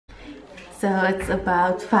So it's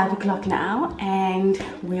about 5 o'clock now and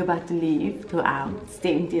we're about to leave to our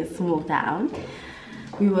Stephanie's small town.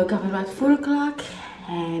 We woke up at about 4 o'clock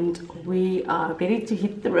and we are ready to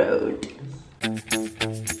hit the road.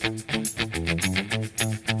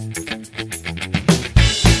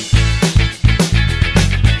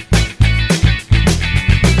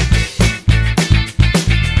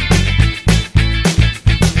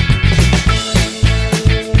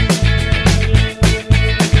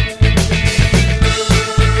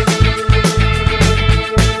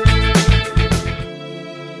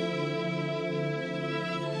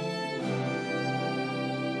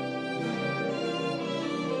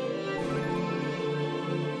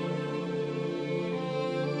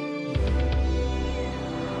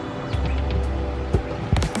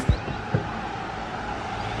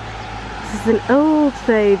 This is an old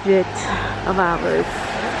favorite of ours,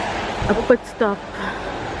 a pit stop.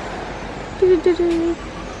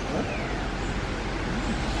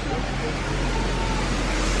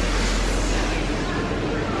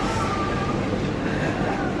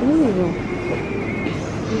 Ooh.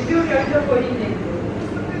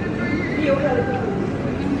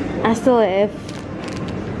 I still have,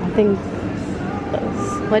 I think,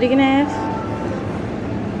 those. What are you gonna have?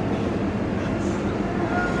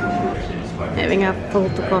 Having a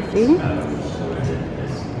filter coffee.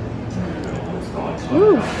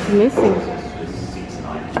 Ooh, it's missing.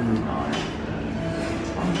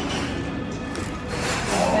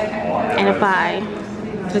 And a pie.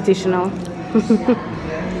 Traditional.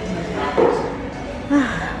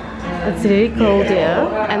 It's really cold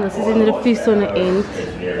here, and this is in the feast on the end.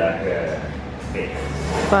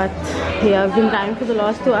 But yeah, I've been dying for the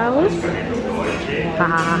last 2 hours. Ha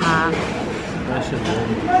ha ha.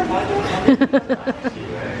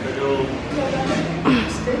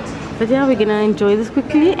 But yeah, we're gonna enjoy this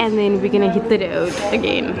quickly and then we're gonna hit the road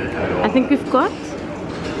again. I think we've got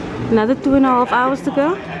another 2.5 hours to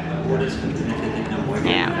go.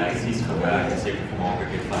 Yeah.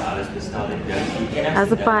 How's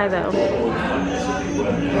the pie though?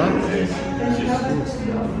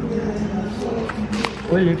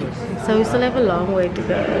 So we still have a long way to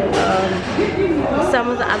go. Some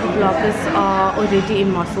of the other bloggers are already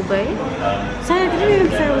in Mossel Bay. So I didn't even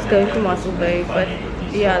say I was going to Mossel Bay, but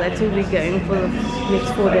yeah, that's where we're going for the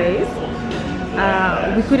next 4 days.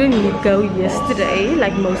 We couldn't go yesterday,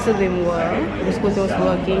 like most of them were, because I was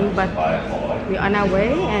working, but we're on our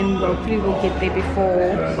way and hopefully we'll get there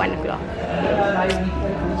before 1 o'clock.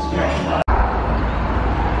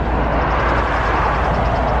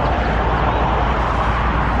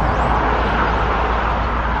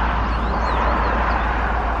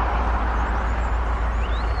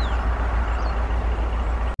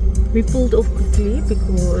 We pulled off quickly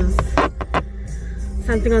because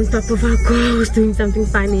something on top of our car was doing something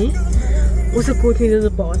funny. Also caught me to the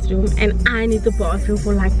bathroom, and I need the bathroom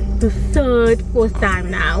for like the 4th time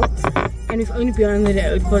now, and we've only been on the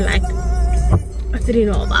road for like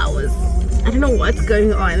 3.5 hours. I don't know what's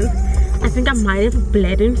going on. I think I might have a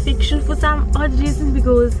bladder infection for some odd reason,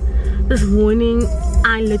 because this morning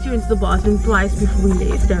I literally went to the bathroom twice before we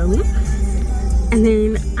left home, and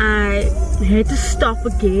then I had to stop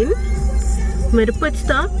again, made a pit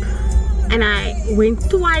stop, and I went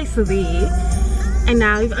twice there, and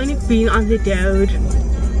now we've only been on the road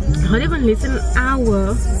not even less than an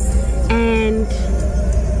hour, and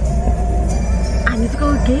I need to go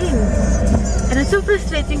again. And it's so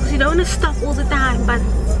frustrating because you don't want to stop all the time, but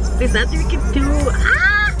there's nothing we can do.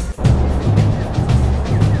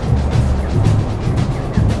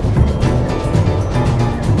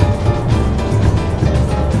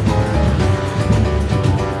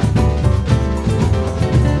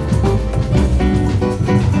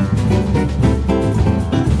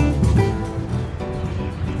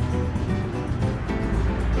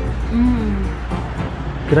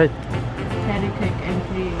 Great. Very quick and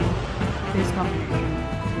free. Please come.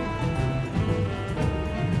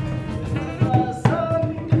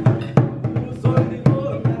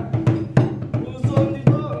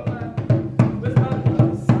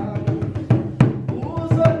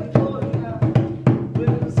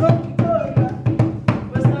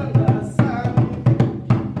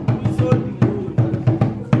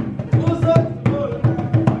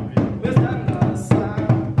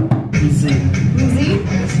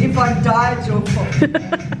 If I die, it's your fault.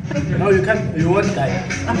 No, you can't. You won't die.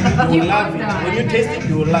 You will love it. When you taste it,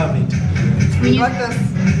 you will love it. You got this.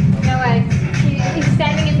 No way. He's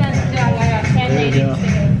standing in front of the door. There you go.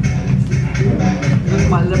 With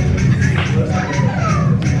my lip.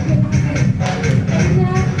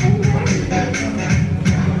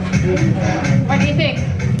 What do you think?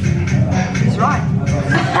 He's right.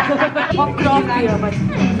 More craftier, but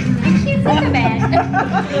Actually, it's not so bad.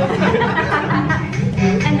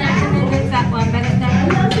 And then there's that one, but that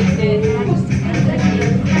one's good.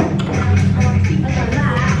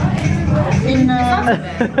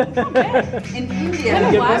 In India.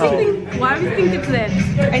 why do you think it's that?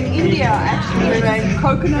 In India, actually, it rained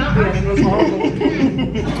coconut beer and it was horrible.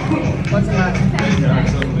 What's the matter?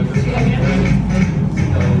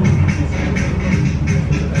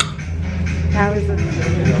 How is it?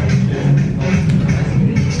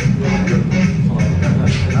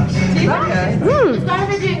 Okay.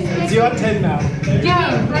 It's your turn now.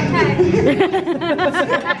 Yeah, okay.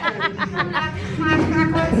 I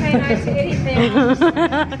can't say no to anything.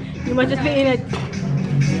 You must just be in it.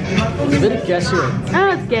 It's very gassy. Oh,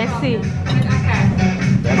 it's gassy. Okay.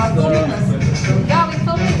 Yeah, we're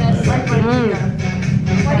filming this.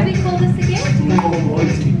 What do we call this again?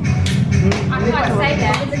 I can't say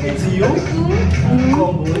that. It's you.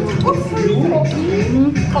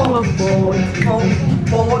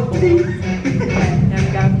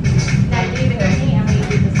 Now you do the me and we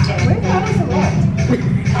do this again. Where that is a lot.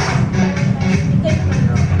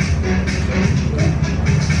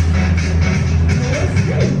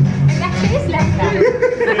 It actually is like that.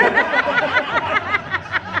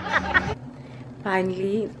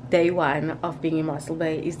 Finally, day one of being in Mossel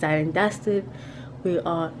Bay is done and dusted. We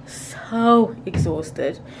are so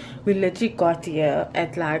exhausted. We literally got here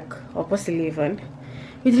at like 11:30.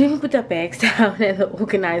 We didn't even put our bags down and the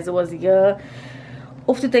organizer was here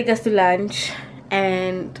off to take us to lunch,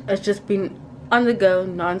 and it's just been on the go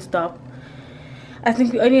non-stop. I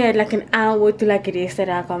think we only had like an hour to like rest at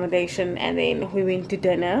our accommodation, and then we went to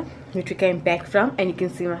dinner, which we came back from, and you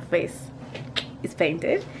can see my face is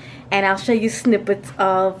painted, and I'll show you snippets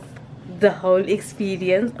of the whole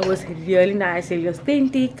experience. It was really nice, really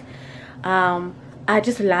authentic. I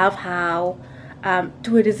just love how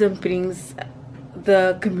tourism brings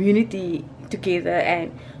the community together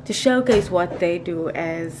and to showcase what they do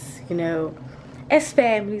as, you know, as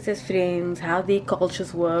families, as friends, how their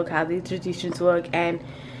cultures work, how their traditions work, and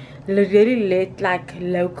really let like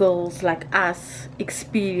locals like us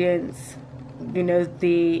experience, you know,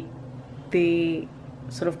 the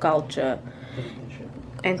sort of culture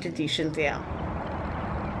and traditions there.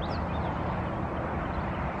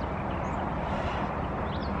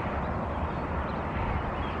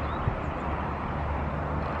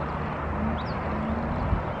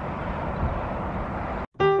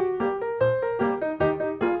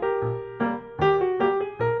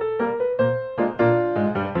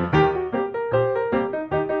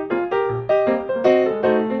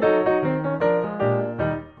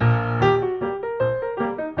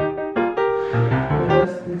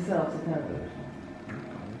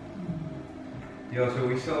 Yeah, so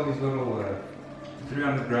we sell these little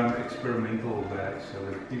 300 gram experimental bags, so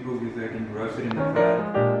that people they can roast it in the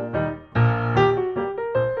pan.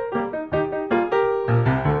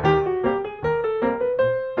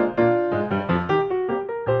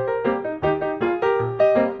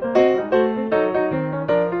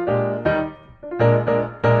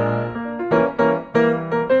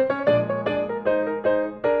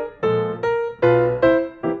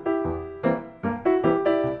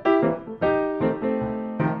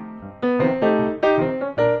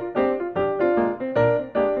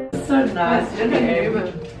 So nice, isn't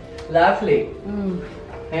it? Lovely.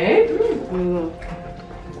 Eh?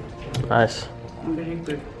 Nice. Very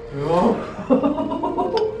good.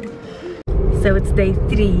 So it's day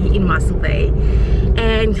 3 in Mossel Bay,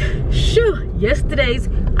 and shoo, yesterday's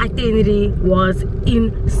itinerary was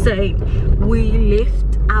insane. We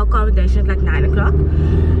left our accommodation at like 9 o'clock,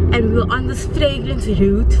 and we were on this fragrance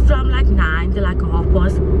route from like 9 to like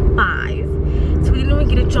 5:30. So we didn't even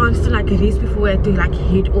get a chance to like rest before we had to like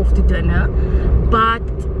head off to dinner. But,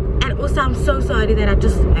 and also I'm so sorry that I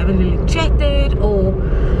just haven't really chatted or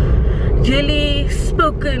really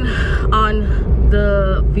spoken on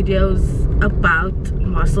the videos about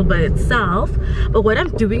Mossel Bay itself. But what I'm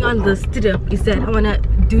doing on this trip is that I want to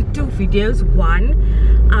do 2 videos. One,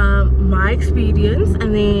 my experience,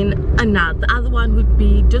 and then the other one would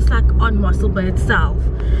be just like on Mossel Bay itself.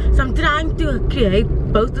 So I'm trying to create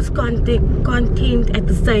both this content at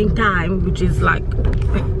the same time, which is like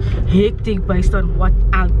hectic based on what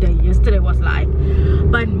our day yesterday was like.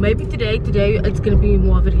 But maybe today it's gonna be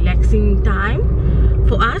more of a relaxing time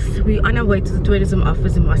for us. We're on our way to the tourism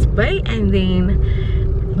office in Mossel Bay, and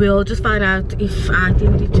then we'll just find out if our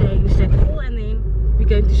itinerary changed at all, and then we're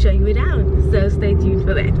going to show you around. So stay tuned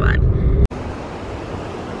for that one.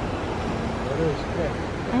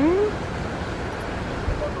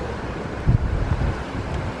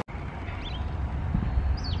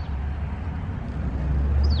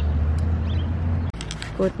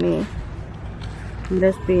 Courtney,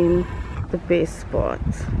 that's been the best spot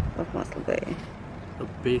of Mossel Bay. The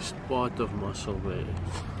best part of Mossel Bay.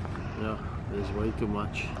 Yeah, there's way too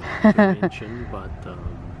much to mention, but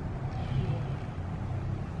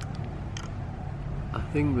I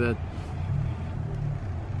think that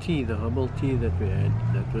tea, the herbal tea that we had,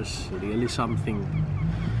 that was really something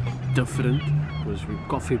different, because we're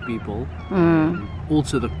coffee people.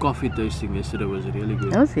 Also the coffee tasting yesterday was really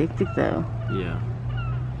good. That was hectic though. Yeah.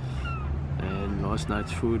 And last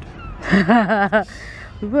night's food,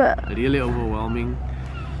 really overwhelming.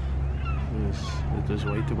 It was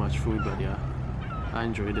way too much food, but yeah, I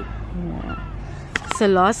enjoyed it. Yeah. So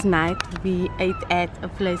last night we ate at a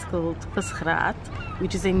place called Visgraat,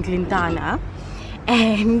 which is in Glintana,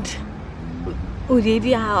 and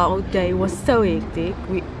already our day was so hectic.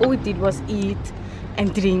 All we did was eat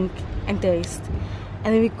and drink and taste,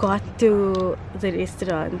 and then we got to the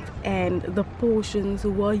restaurant and the portions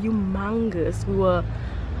were humongous.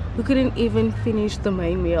 We couldn't even finish the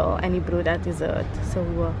main meal, and he brought out dessert, so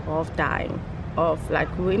we were half dying of, like,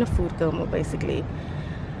 we were in a food coma basically.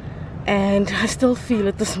 And I still feel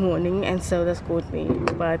it this morning, and so does Courtney,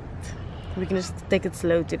 but we can just take it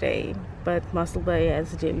slow today. But Mossel Bay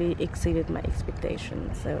has really exceeded my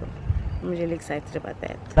expectations, so I'm really excited about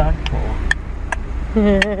that.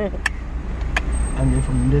 I'm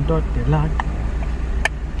from the dot the lot.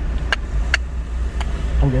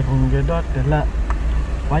 I'm from the dot the lot.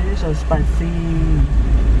 Why are you so spicy?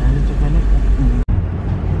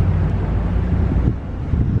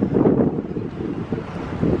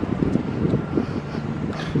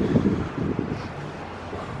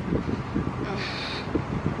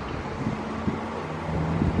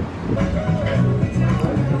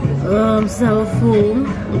 I'm so full,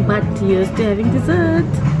 but here's to having dessert.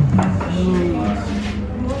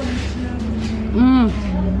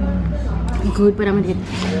 Good, but I'm gonna get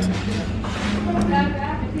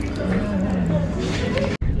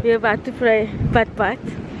we're about to fry pat,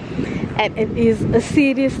 and it is a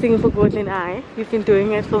serious thing for Courtney and I. We've been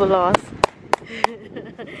doing it for the last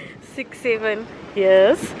 6-7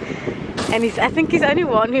 years, and I think he's only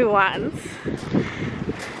won me once,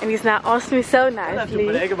 and he's now asked me so nicely. I have to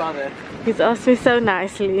brag about that. He's asked me so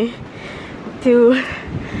nicely to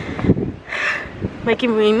make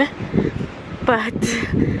him win, but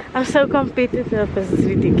I'm so competitive, it's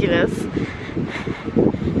ridiculous.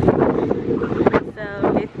 So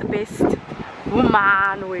let the best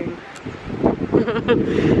woman win.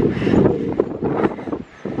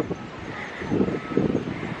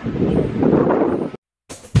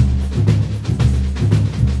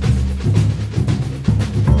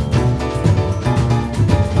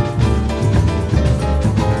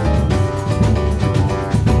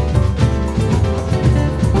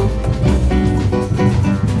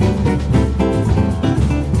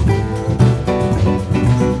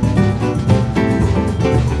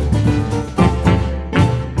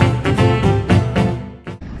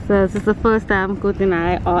 So this is the first time Courtney and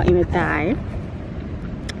I are in a tie.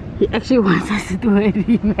 He actually wants us to do a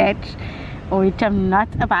rematch, which I'm not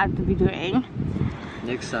about to be doing.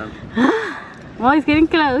 Next time. Well, it's getting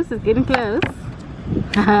close, it's getting close.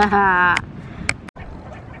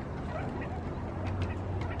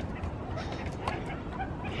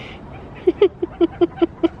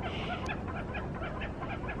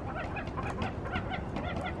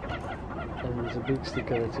 And there's a big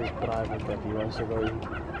sticker that says private, but he wants to go in.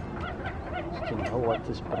 So you know what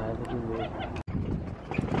is private in there.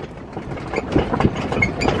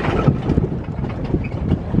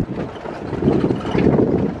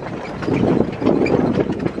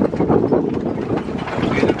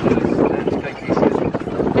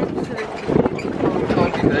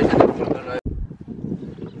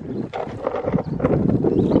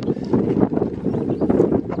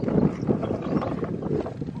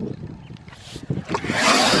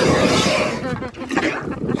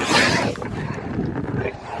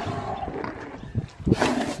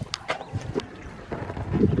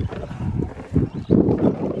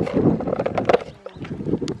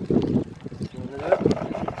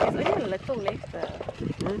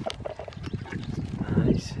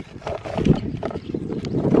 Nice.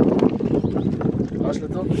 Nice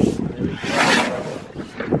little.